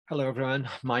Hello, everyone.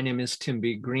 My name is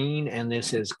𝗏𝗏, and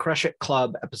this is Crush It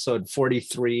Club, episode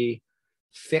 43,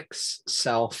 Fix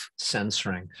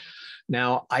Self-Censoring.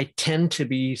 Now, I tend to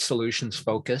be solutions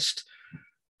focused.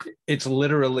 It's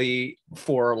literally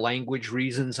for language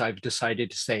reasons I've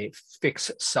decided to say fix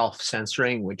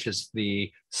self-censoring, which is the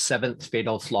seventh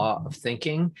fatal flaw of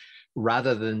thinking,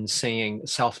 rather than saying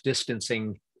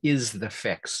self-distancing is the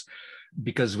fix.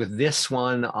 Because with this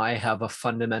one, I have a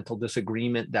fundamental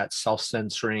disagreement that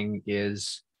self-censoring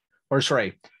is,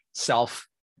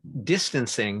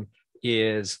 self-distancing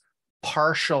is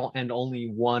partial and only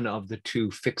one of the two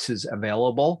fixes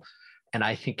available. And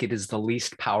I think it is the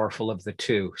least powerful of the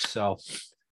two. So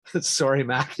sorry,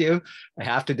 Matthew, I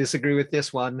have to disagree with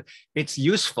this one. It's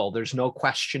useful. There's no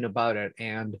question about it.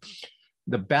 And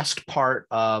the best part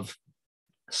of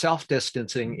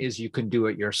self-distancing is you can do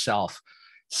it yourself.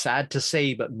 Sad to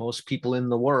say, but most people in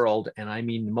the world, and I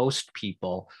mean most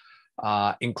people,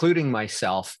 including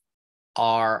myself,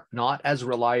 are not as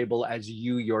reliable as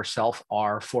you yourself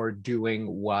are for doing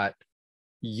what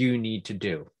you need to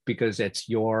do, because it's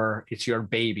your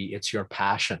baby, it's your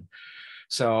passion.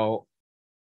 So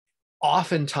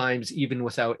oftentimes, even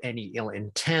without any ill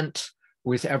intent,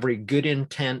 with every good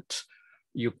intent,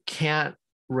 you can't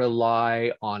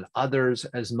rely on others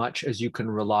as much as you can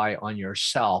rely on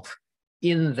yourself,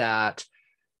 in that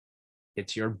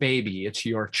it's your baby, it's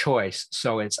your choice.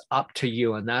 So it's up to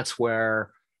you. And that's where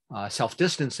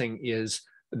self-distancing is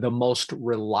the most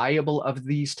reliable of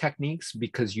these techniques,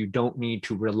 because you don't need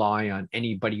to rely on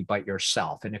anybody but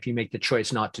yourself. And if you make the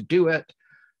choice not to do it,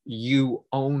 you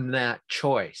own that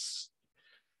choice.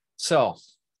 So,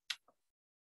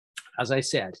 as I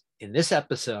said, in this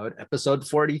episode, episode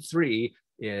 43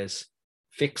 is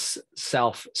fix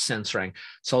self-censoring.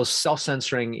 So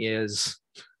self-censoring is,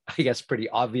 I guess, pretty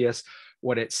obvious.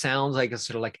 What it sounds like is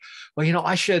sort of like, well,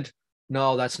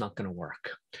 no, that's not going to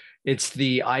work. It's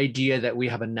the idea that we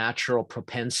have a natural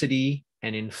propensity,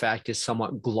 and in fact is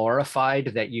somewhat glorified,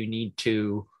 that you need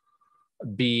to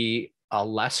be a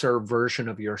lesser version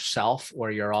of yourself, or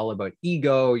you're all about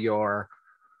ego, you're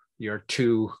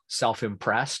too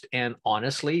self-impressed. And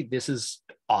honestly, this is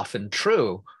often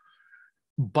true,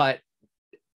 but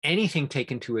anything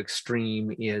taken to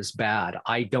extreme is bad.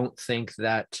 I don't think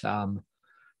that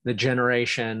the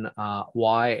generation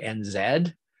Y and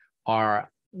Z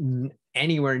are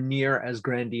anywhere near as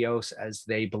grandiose as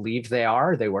they believe they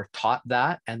are. They were taught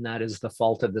that, and that is the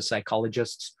fault of the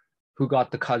psychologists who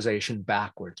got the causation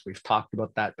backwards. We've talked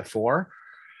about that before.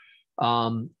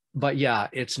 But yeah,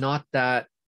 it's not that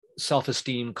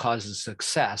self-esteem causes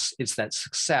success. It's that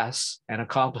success and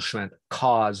accomplishment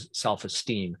cause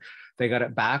self-esteem. They got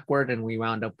it backward, and we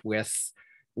wound up with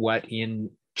what in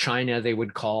China they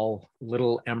would call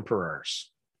little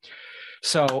emperors.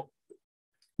 So,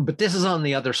 but this is on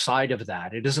the other side of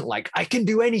that. It isn't like I can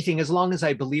do anything as long as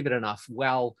I believe it enough.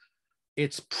 Well,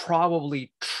 it's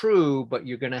probably true, but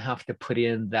you're going to have to put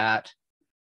in that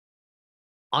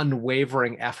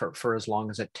unwavering effort for as long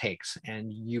as it takes.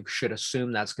 And you should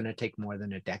assume that's going to take more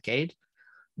than a decade,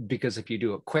 because if you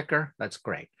do it quicker, that's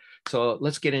great. So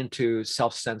let's get into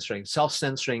self-censoring.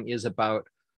 Self-censoring is about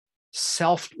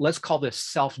let's call this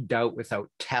self-doubt without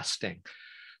testing.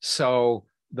 So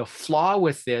the flaw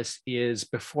with this is,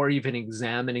 before even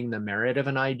examining the merit of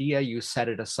an idea, you set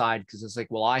it aside because it's like,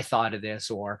 well, I thought of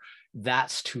this, or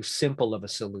that's too simple of a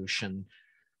solution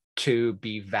to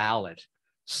be valid.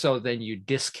 So then you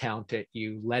discount it,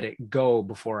 you let it go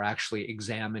before actually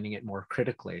examining it more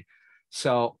critically.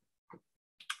 So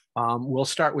we'll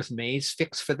start with 𝗏𝗏's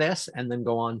fix for this and then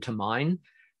go on to mine.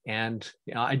 And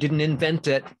I didn't invent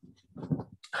it.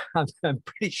 I'm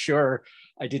pretty sure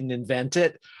I didn't invent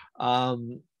it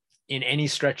in any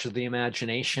stretch of the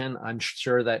imagination. I'm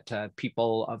sure that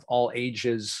people of all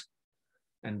ages,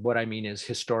 and what I mean is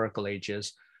historical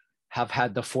ages, have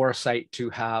had the foresight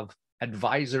to have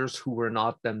advisors who were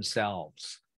not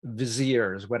themselves,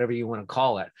 viziers, whatever you want to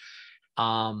call it.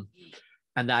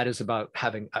 And that is about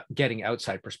getting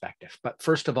outside perspective. But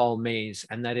first of all, 𝗏𝗏's,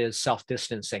 and that is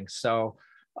self-distancing. So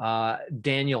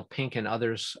Daniel Pink and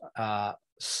others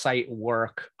cite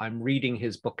work. I'm reading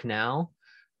his book now,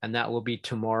 and that will be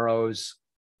tomorrow's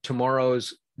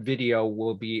video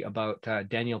will be about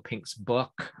Daniel Pink's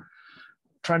book.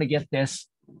 I'm trying to get this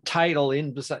title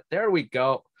in. There we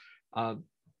go.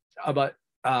 About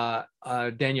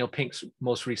Daniel Pink's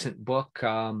most recent book,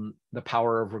 The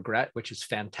Power of Regret, which is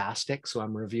fantastic. So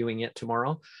I'm reviewing it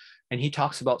tomorrow. And he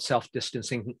talks about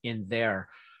self-distancing in there.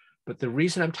 But the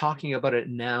reason I'm talking about it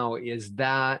now is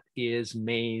that is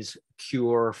𝗏𝗏's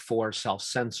cure for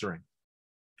self-censoring.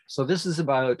 So this is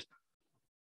about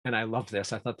And I love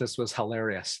this. I thought this was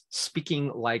hilarious.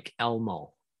 Speaking like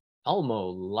Elmo. Elmo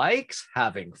likes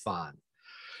having fun.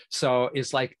 So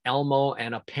it's like Elmo,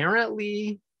 and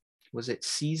apparently, was it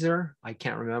Caesar? I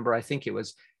can't remember. I think it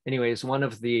was, anyways, one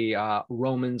of the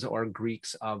Romans or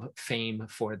Greeks of fame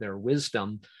for their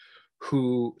wisdom,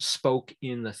 who spoke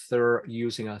in the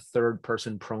using a third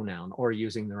person pronoun or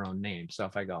using their own name. So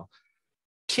if I go,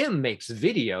 Tim makes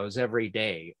videos every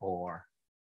day, or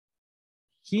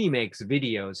he makes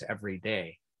videos every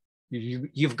day,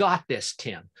 you've got this,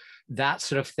 Tim. That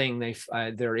sort of thing.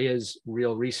 There is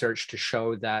real research to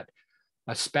show that,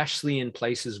 especially in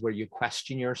places where you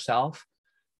question yourself,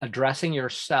 addressing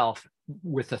yourself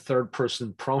with a third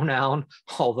person pronoun,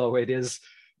 although it is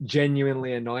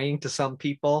genuinely annoying to some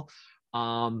people,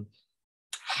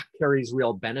 carries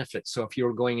real benefits. So if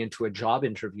you're going into a job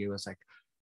interview, it's like,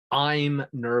 I'm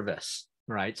nervous,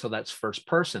 right? So that's first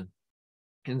person.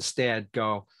 Instead,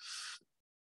 go,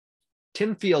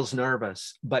 Tim feels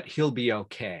nervous, but he'll be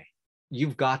okay.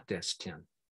 You've got this, Tim.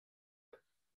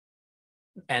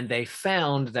 And they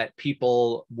found that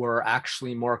people were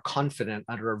actually more confident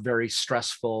under a very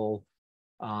stressful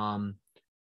let's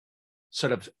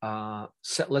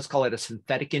call it a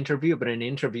synthetic interview, but an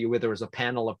interview where there was a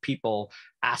panel of people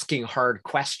asking hard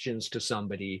questions to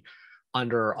somebody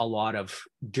under a lot of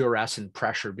duress and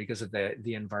pressure because of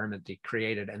the environment they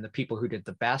created. And the people who did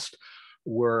the best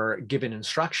were given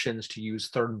instructions to use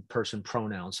third person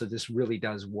pronouns. So this really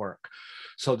does work.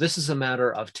 So this is a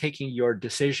matter of taking your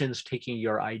decisions, taking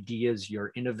your ideas,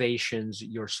 your innovations,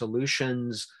 your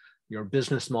solutions, your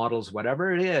business models,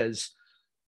 whatever it is,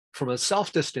 from a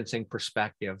self-distancing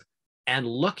perspective, and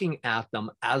looking at them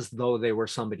as though they were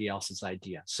somebody else's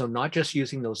idea. So not just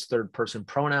using those third person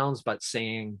pronouns, but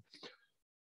saying,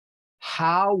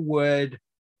 what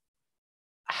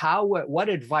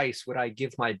advice would I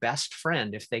give my best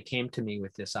friend if they came to me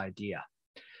with this idea?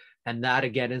 And that,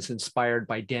 again, is inspired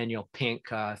by Daniel Pink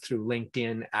through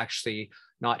LinkedIn, actually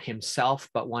not himself,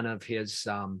 but one of his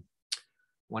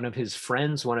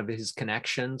friends, one of his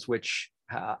connections, which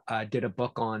did a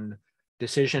book on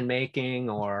decision making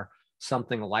or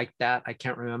something like that. I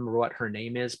can't remember what her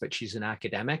name is, but she's an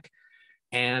academic.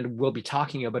 And we'll be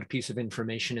talking about a piece of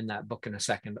information in that book in a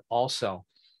second also.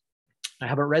 I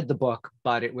haven't read the book,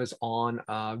 but it was on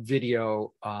a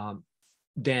video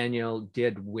Daniel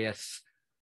did with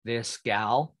this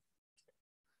gal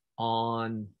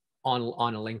on a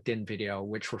LinkedIn video,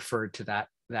 which referred to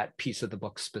that piece of the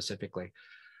book specifically.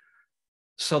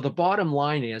 So the bottom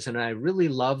line is, and I really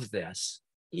love this,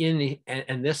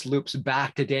 and this loops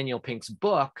back to Daniel Pink's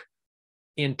book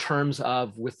in terms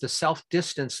of with the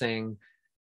self-distancing,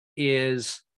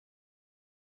 is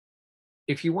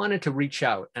if you wanted to reach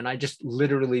out, and I just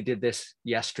literally did this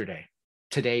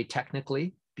today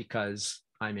technically, because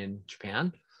I'm in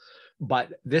Japan,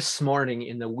 but this morning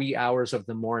in the wee hours of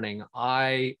the morning,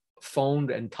 I phoned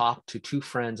and talked to two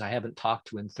friends I haven't talked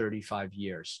to in 35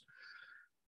 years.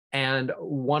 And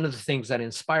one of the things that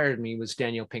inspired me was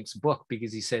Daniel Pink's book,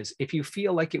 because he says, if you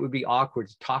feel like it would be awkward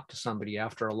to talk to somebody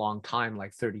after a long time,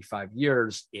 like 35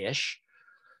 years-ish,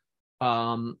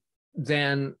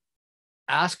 then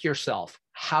ask yourself,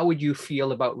 how would you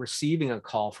feel about receiving a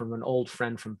call from an old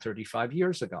friend from 35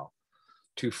 years ago?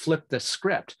 To flip the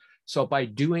script. So by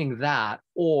doing that,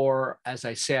 or as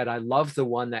I said, I love the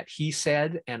one that he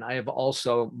said, and I have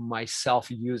also myself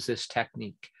used this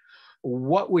technique.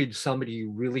 What would somebody you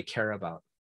really care about,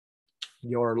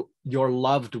 your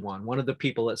loved one of the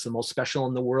people that's the most special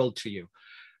in the world to you,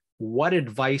 what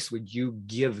advice would you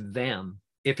give them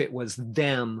if it was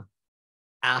them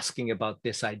asking about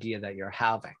this idea that you're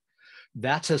having?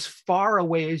 That's as far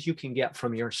away as you can get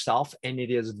from yourself, and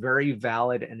it is very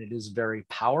valid and it is very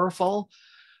powerful.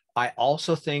 I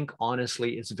also think,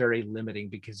 honestly, it's very limiting,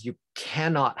 because you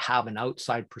cannot have an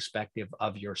outside perspective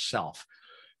of yourself.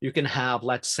 You can have,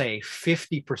 let's say,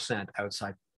 50%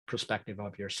 outside perspective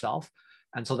of yourself.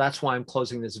 And so that's why I'm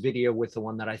closing this video with the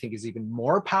one that I think is even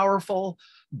more powerful,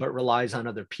 but relies on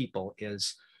other people,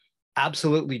 is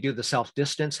absolutely do the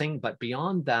self-distancing, but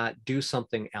beyond that, do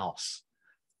something else.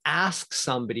 Ask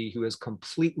somebody who is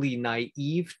completely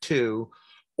naive to,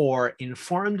 or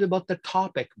informed about the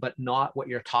topic, but not what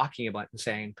you're talking about, and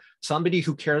saying, somebody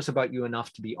who cares about you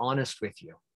enough to be honest with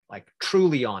you, like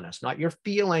truly honest, not your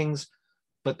feelings,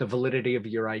 but the validity of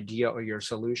your idea or your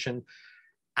solution.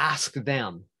 Ask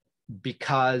them,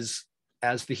 because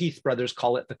as the Heath brothers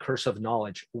call it, the curse of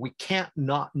knowledge. We can't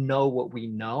not know what we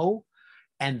know,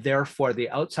 and therefore the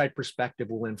outside perspective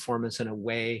will inform us in a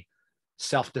way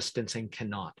self-distancing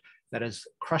cannot. That is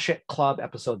Crush It Club,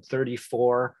 episode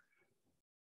 34.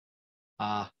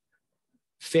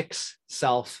 Fix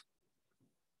self,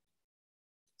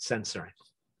 self-censoring.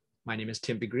 My name is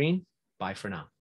Tim B. Green. Bye for now.